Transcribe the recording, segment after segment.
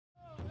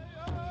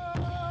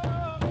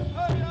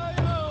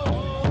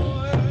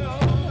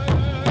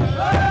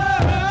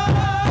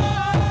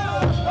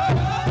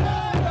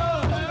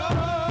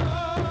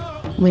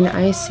When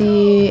I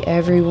see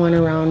everyone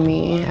around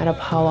me at a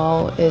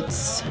powwow,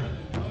 it's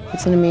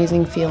an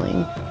amazing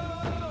feeling.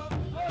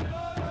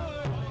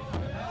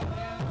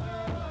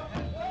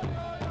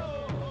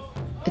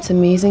 It's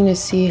amazing to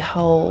see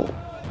how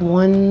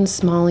one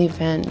small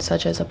event,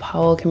 such as a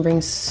powwow, can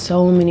bring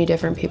so many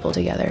different people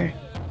together.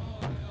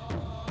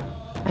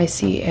 I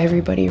see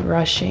everybody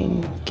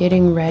rushing,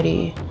 getting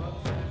ready,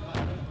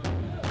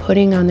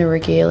 putting on their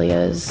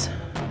regalias,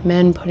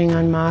 men putting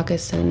on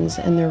moccasins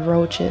and their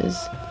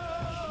roaches,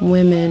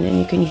 women, and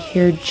you can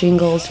hear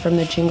jingles from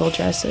the jingle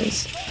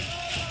dresses.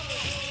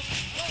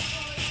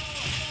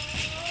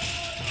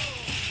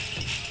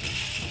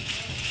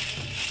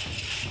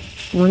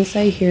 Once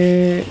I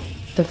hear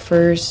the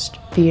first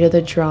beat of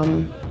the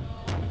drum,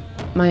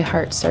 my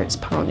heart starts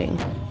pounding.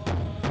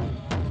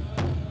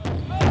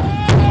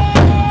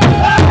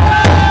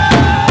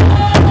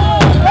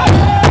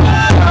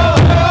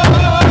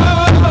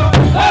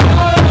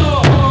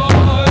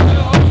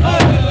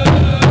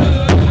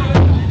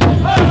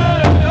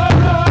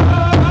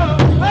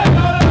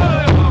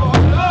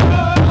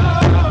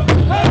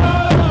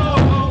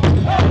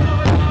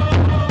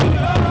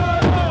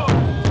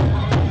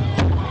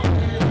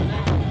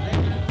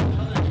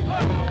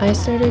 I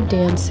started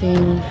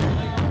dancing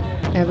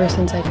ever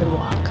since I could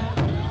walk.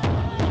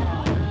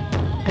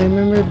 I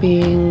remember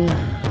being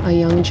a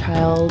young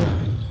child,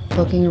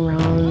 looking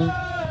around,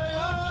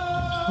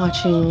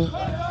 watching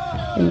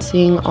and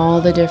seeing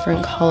all the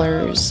different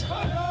colors,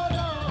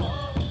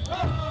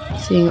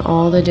 seeing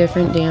all the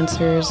different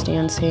dancers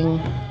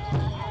dancing,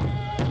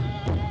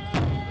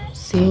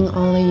 seeing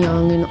all the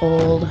young and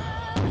old,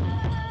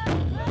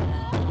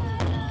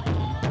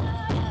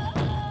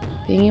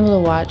 being able to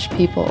watch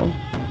people,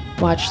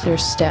 watch their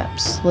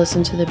steps,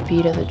 listen to the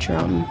beat of the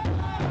drum.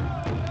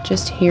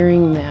 Just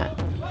hearing that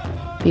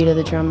beat of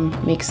the drum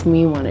makes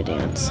me want to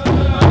dance.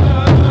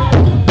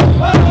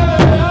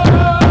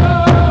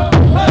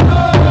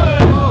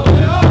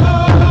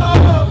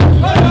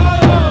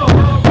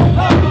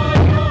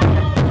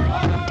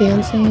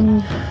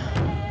 Dancing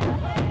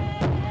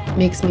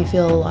makes me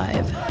feel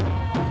alive.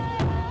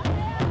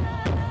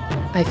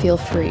 I feel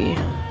free.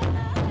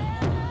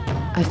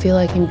 I feel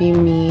I can be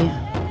me.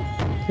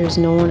 There's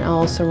no one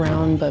else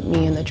around but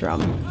me and the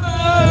drum.